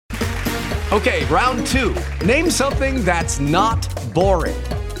Okay, round two. Name something that's not boring.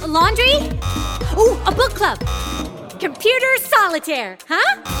 A laundry? Ooh, a book club. Computer solitaire,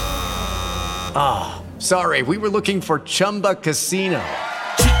 huh? Ah, sorry, we were looking for Chumba Casino.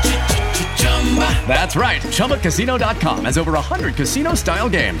 That's right, ChumbaCasino.com has over 100 casino-style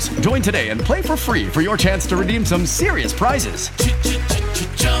games. Join today and play for free for your chance to redeem some serious prizes.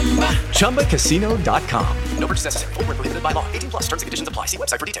 ChumbaCasino.com. No purchase necessary. Void where prohibited by law. 18 plus. Terms and conditions apply. See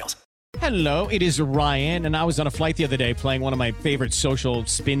website for details. Hello, it is Ryan, and I was on a flight the other day playing one of my favorite social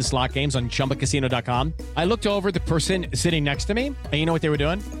spin slot games on ChumbaCasino.com. I looked over at the person sitting next to me, and you know what they were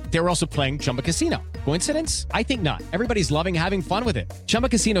doing? They were also playing Chumba Casino. Coincidence? I think not. Everybody's loving having fun with it. Chumba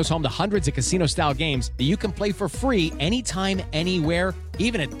Casino is home to hundreds of casino-style games that you can play for free anytime, anywhere,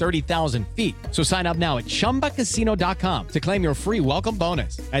 even at 30,000 feet. So sign up now at ChumbaCasino.com to claim your free welcome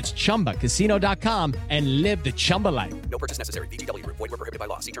bonus. That's ChumbaCasino.com and live the Chumba life. No purchase necessary. VGW. Void where prohibited by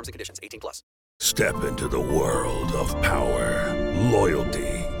law. See terms and conditions. 18 plus. Step into the world of power, loyalty,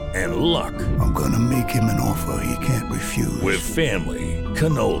 and luck. I'm gonna make him an offer he can't refuse. With family,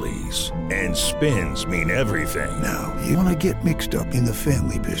 cannolis, and spins mean everything. Now, you wanna get mixed up in the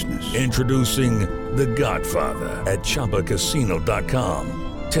family business. Introducing The Godfather at ChumbaCasino.com.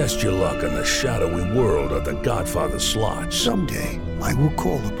 Test your luck in the shadowy world of The Godfather slot. Someday, I will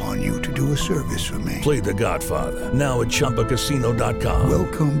call upon you to do a service for me. Play The Godfather now at ChumbaCasino.com.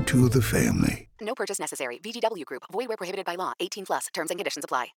 Welcome to the family. No purchase necessary. VGW Group. Void where prohibited by law. 18 plus. Terms and conditions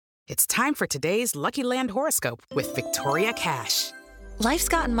apply. It's time for today's Lucky Land horoscope with Victoria Cash. Life's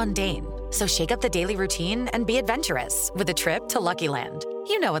gotten mundane, so shake up the daily routine and be adventurous with a trip to Lucky Land.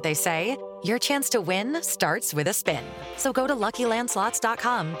 You know what they say. Your chance to win starts with a spin. So go to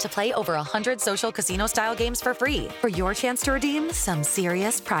LuckyLandSlots.com to play over 100 social casino-style games for free for your chance to redeem some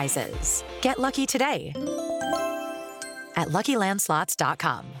serious prizes. Get lucky today at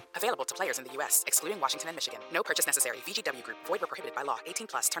LuckyLandSlots.com. Available to players in the U.S., excluding Washington and Michigan. No purchase necessary. VGW Group. Void where prohibited by law. 18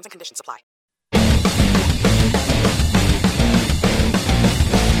 plus. Terms and conditions apply.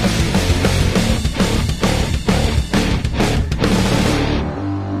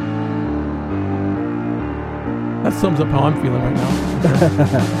 That sums up how I'm feeling right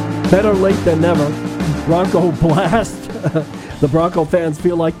now. Better late than never. Bronco blast. The Bronco fans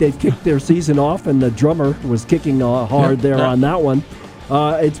feel like they've kicked their season off, and the drummer was kicking hard on that one.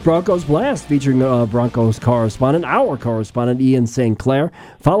 It's Broncos Blast, featuring Broncos correspondent, our correspondent, Ian St. Clair.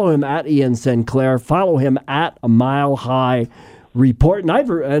 Follow him at Ian St. Clair. Follow him at A Mile High Report.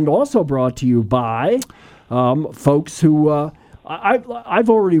 And also brought to you by folks who... I've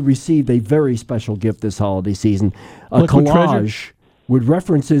already received a very special gift this holiday season. A collage with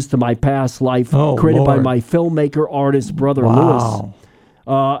references to my past life created by my filmmaker, artist, brother Lewis.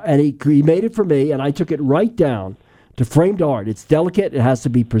 And he made it for me, and I took it right down to framed art. It's delicate. It has to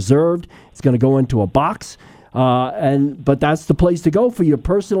be preserved. It's going to go into a box. But that's the place to go for your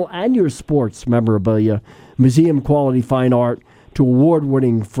personal and your sports memorabilia. Museum-quality fine art to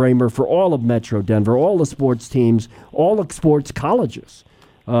award-winning framer for all of Metro Denver, all the sports teams, all the sports colleges.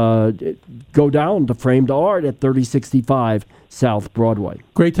 Go down to framed art at 3065 South Broadway.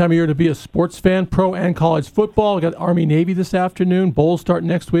 Great time of year to be a sports fan, pro and college football. We got Army-Navy this afternoon. Bowls start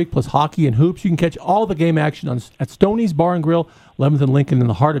next week, plus hockey and hoops. You can catch all the game action at Stoney's Bar and Grill, 11th and Lincoln in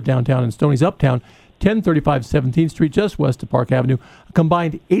the heart of downtown, and Stoney's Uptown, 1035 17th Street, just west of Park Avenue. A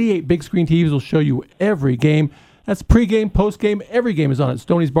combined 88 big screen TVs will show you every game. That's pregame, postgame, every game is on at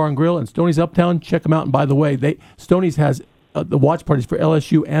Stoney's Bar and Grill and Stoney's Uptown. Check them out. And by the way, Stoney's has the watch parties for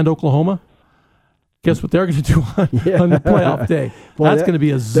LSU and Oklahoma. Guess what they're going to do on the playoff day? Well, that's going to be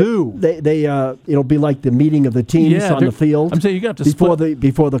a zoo. It'll be like the meeting of the teams on the field. I'm saying you're going to have to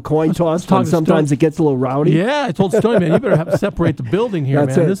before the coin toss. Sometimes it gets a little rowdy. Yeah, I told Stoney, man, you better have to separate the building here,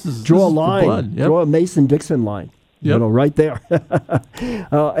 that's man. It. Draw a line. Yep. Draw a Mason-Dixon line. Yep. Right there.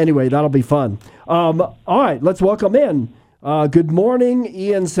 Anyway, that'll be fun. All right, let's welcome in. Good morning,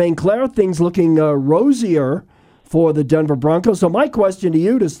 Ian St. Clair. Things looking rosier for the Denver Broncos. So my question to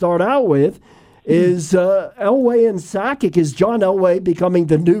you to start out with is Elway and Sakic. Is John Elway becoming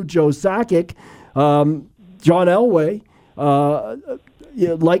the new Joe Sakic? John Elway,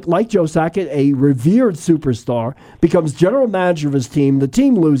 like Joe Sakic, a revered superstar, becomes general manager of his team. The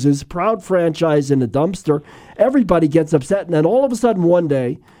team loses, proud franchise in the dumpster. Everybody gets upset, and then all of a sudden one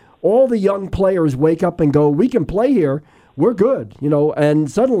day, all the young players wake up and go, we can play here. We're good, and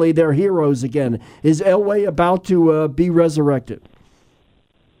suddenly they're heroes again. Is Elway about to be resurrected?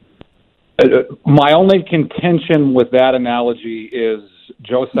 My only contention with that analogy is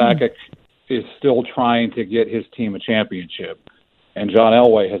Joe Sakic is still trying to get his team a championship, and John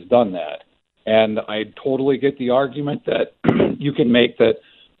Elway has done that. And I totally get the argument that you can make that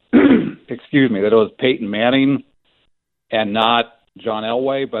excuse me, that it was Peyton Manning and not John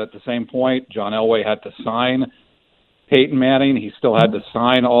Elway. But at the same point, John Elway had to sign Peyton Manning. He still had to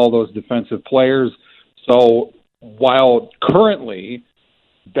sign all those defensive players. So while currently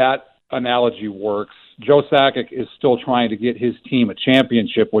that analogy works, Joe Sakic is still trying to get his team a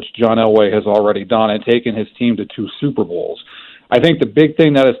championship, which John Elway has already done, and taken his team to 2 Super Bowls. I think the big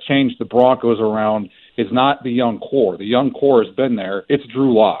thing that has changed the Broncos around is not the young core. The young core has been there. It's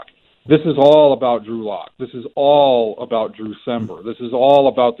Drew Lock. This is all about Drew Lock. This is all about Drew Sember. This is all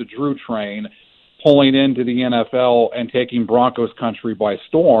about the Drew train pulling into the NFL and taking Broncos country by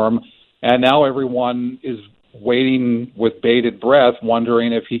storm. And now everyone is waiting with bated breath,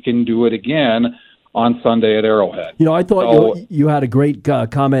 wondering if he can do it again on Sunday at Arrowhead. I thought you had a great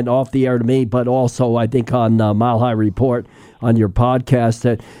comment off the air to me, but also I think on Mile High Report on your podcast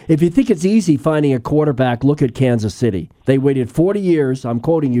that if you think it's easy finding a quarterback, look at Kansas City. They waited 40 years. I'm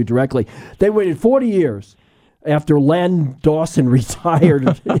quoting you directly. They waited 40 years after Len Dawson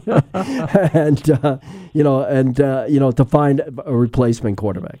retired, and to find a replacement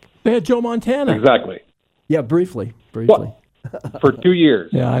quarterback. They had Joe Montana. Exactly. Yeah, briefly. Well, for 2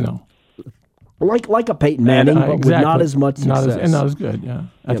 years. Yeah, I know. Like a Peyton Manning, but with not as much success. Not as good, yeah.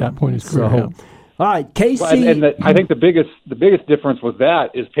 At that point in his career. So, all right, KC. Well, I think the biggest difference with that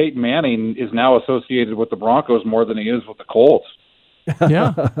is Peyton Manning is now associated with the Broncos more than he is with the Colts.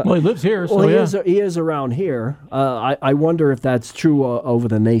 Yeah, well, he lives here, so well, he is around here. I wonder if that's true over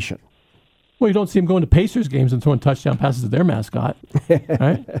the nation. Well, you don't see him going to Pacers games and throwing touchdown passes to their mascot,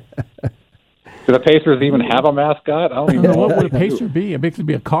 right? Do the Pacers even have a mascot? I don't even know. What would a Pacer be? It could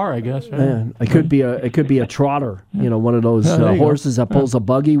be a car, I guess. Right? Yeah, it could be a trotter. One of those horses that pulls a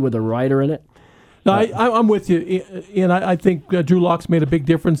buggy with a rider in it. No, I'm with you, Ian. I think Drew Lock's made a big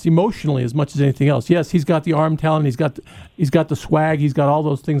difference emotionally as much as anything else. Yes, he's got the arm talent, he's got the swag, he's got all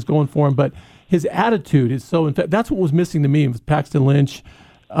those things going for him. But his attitude is so. In fact, that's what was missing to me with Paxton Lynch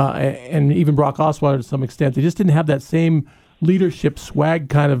and even Brock Osweiler to some extent. They just didn't have that same leadership swag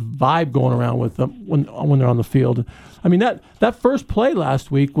kind of vibe going around with them when they're on the field. I mean, that first play last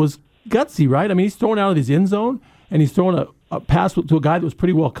week was gutsy, right? I mean, he's throwing out of his end zone and he's throwing a pass to a guy that was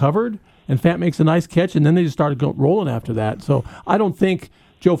pretty well covered. And Fant makes a nice catch, and then they just started rolling after that. So I don't think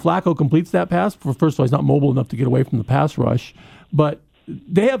Joe Flacco completes that pass. First of all, he's not mobile enough to get away from the pass rush. But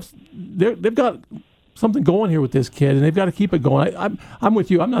they've got something going here with this kid, and they've got to keep it going. I'm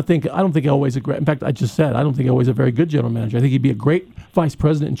with you. I don't think Elway's a great. In fact, I just said I don't think Elway's a very good general manager. I think he'd be a great vice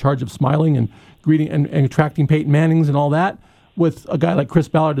president in charge of smiling and greeting and attracting Peyton Mannings and all that. With a guy like Chris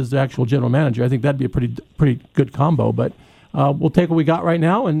Ballard as the actual general manager, I think that'd be a pretty good combo. But we'll take what we got right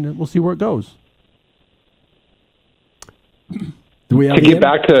now, and we'll see where it goes. To get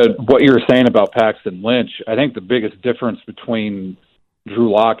back to what you were saying about Paxton Lynch, I think the biggest difference between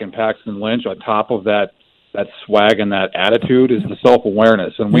Drew Lock and Paxton Lynch, on top of that swag and that attitude, is the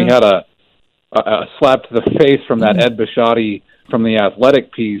self-awareness. And we had a slap to the face from that Ed Bisciotti from The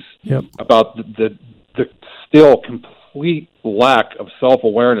Athletic piece about the still complete lack of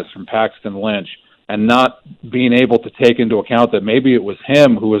self-awareness from Paxton Lynch, and not being able to take into account that maybe it was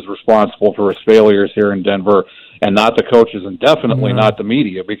him who was responsible for his failures here in Denver and not the coaches, and definitely not the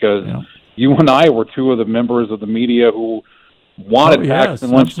media, because you and I were two of the members of the media who wanted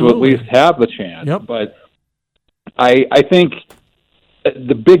Paxton Lynch to at least have the chance. But I think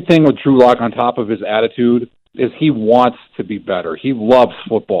the big thing with Drew Lock, on top of his attitude, is he wants to be better. He loves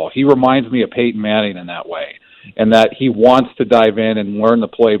football. He reminds me of Peyton Manning in that way, and that he wants to dive in and learn the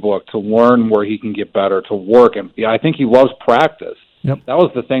playbook, to learn where he can get better, to work. And I think he loves practice. That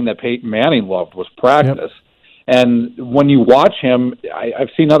was the thing that Peyton Manning loved, was practice. And when you watch him,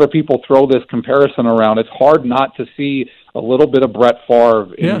 I've seen other people throw this comparison around. It's hard not to see a little bit of Brett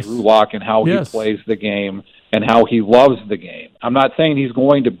Favre in Drew Lock and how he plays the game and how he loves the game. I'm not saying he's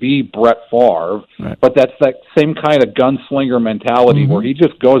going to be Brett Favre, but that's that same kind of gunslinger mentality where he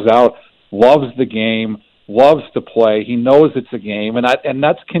just goes out, loves the game, loves to play. He knows it's a game, and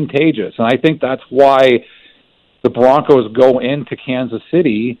that's contagious. And I think that's why the Broncos go into Kansas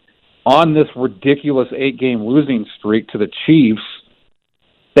City on this ridiculous 8-game losing streak to the Chiefs.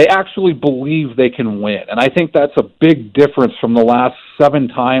 They actually believe they can win. And I think that's a big difference from the last 7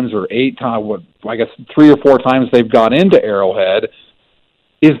 times or 8 times, I guess 3 or 4 times they've gone into Arrowhead,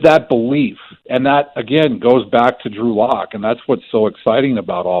 is that belief. And that, again, goes back to Drew Lock, and that's what's so exciting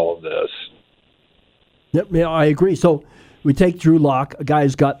about all of this. Yep, I agree. So we take Drew Lock, a guy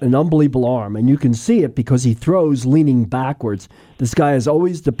who's got an unbelievable arm, and you can see it because he throws leaning backwards. This guy has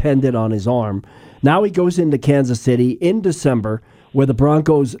always depended on his arm. Now he goes into Kansas City in December, where the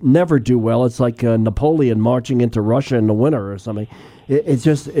Broncos never do well. It's like Napoleon marching into Russia in the winter or something. It's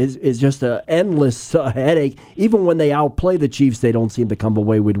just an endless headache. Even when they outplay the Chiefs, they don't seem to come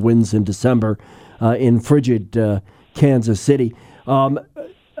away with wins in December in frigid Kansas City.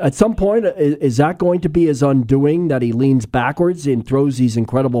 At some point, is that going to be his undoing, that he leans backwards and throws these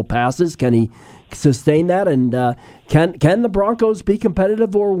incredible passes? Can he sustain that? And can the Broncos be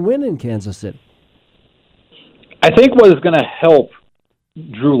competitive or win in Kansas City? I think what is going to help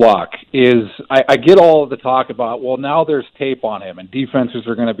Drew Lock is I get all of the talk about, well, now there's tape on him and defenses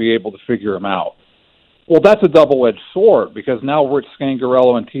are going to be able to figure him out. Well, that's a double-edged sword because now Rich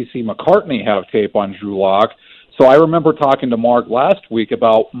Scangarello and T.C. McCartney have tape on Drew Lock. So I remember talking to Mark last week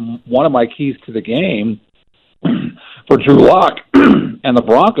about one of my keys to the game for Drew Lock and the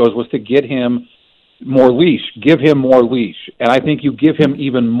Broncos was to get him more leash, give him more leash. And I think you give him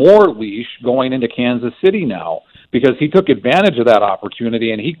even more leash going into Kansas City now because he took advantage of that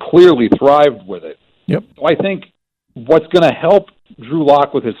opportunity and he clearly thrived with it. Yep. So I think what's going to help Drew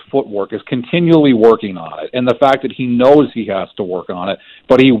Lock with his footwork is continually working on it and the fact that he knows he has to work on it,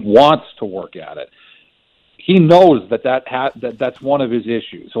 but he wants to work at it. He knows that's one of his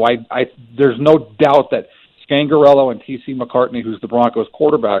issues. So I there's no doubt that Scangarello and T.C. McCartney, who's the Broncos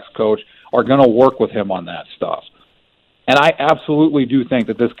quarterbacks coach, are going to work with him on that stuff. And I absolutely do think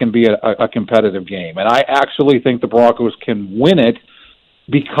that this can be a competitive game. And I actually think the Broncos can win it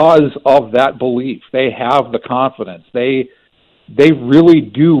because of that belief. They have the confidence. They really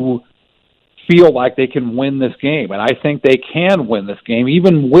do feel like they can win this game. And I think they can win this game,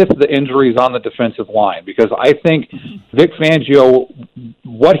 even with the injuries on the defensive line, because I think Vic Fangio,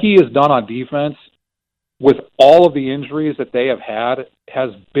 what he has done on defense with all of the injuries that they have had has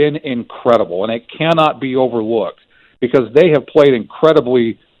been incredible, and it cannot be overlooked because they have played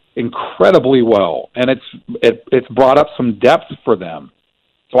incredibly well, and it's brought up some depth for them.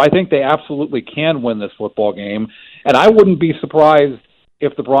 So I think they absolutely can win this football game, and I wouldn't be surprised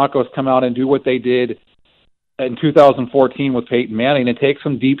if the Broncos come out and do what they did in 2014 with Peyton Manning and take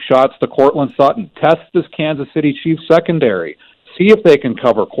some deep shots to Cortland Sutton. Test this Kansas City Chiefs secondary. See if they can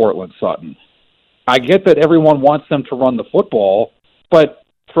cover Cortland Sutton. I get that everyone wants them to run the football, but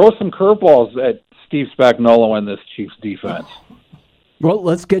throw some curveballs at Steve Spagnuolo and this Chiefs defense. Well,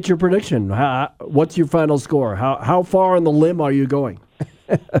 let's get your prediction. What's your final score? How far on the limb are you going?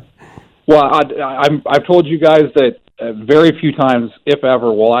 Well, I've told you guys that very few times, if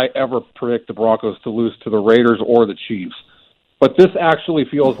ever, will I ever predict the Broncos to lose to the Raiders or the Chiefs. But this actually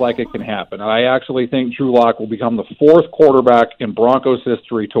feels like it can happen. I actually think Drew Lock will become the fourth quarterback in Broncos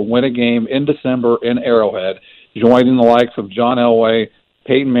history to win a game in December in Arrowhead, joining the likes of John Elway,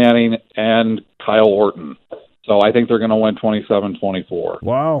 Peyton Manning, and Kyle Orton. So I think they're going to win 27-24.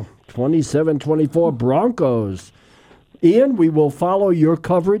 Wow, 27-24 Broncos. Ian, we will follow your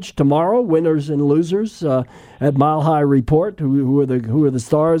coverage tomorrow, winners and losers at Mile High Report. Who are the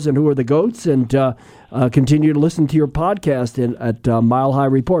stars and who are the goats, and continue to listen to your podcast at Mile High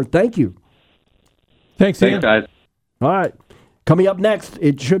Report. Thank you. Thanks, Ian. Guys. All right. Coming up next,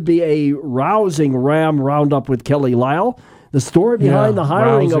 it should be a rousing Ram roundup with Kelly Lyle. The story behind the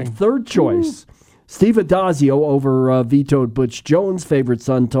hiring of third choice Steve Addazio over vetoed Butch Jones' favorite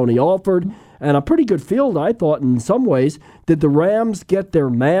son, Tony Alford. And a pretty good field, I thought, in some ways. Did the Rams get their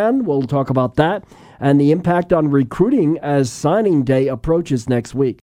man? We'll talk about that. And the impact on recruiting as signing day approaches next week.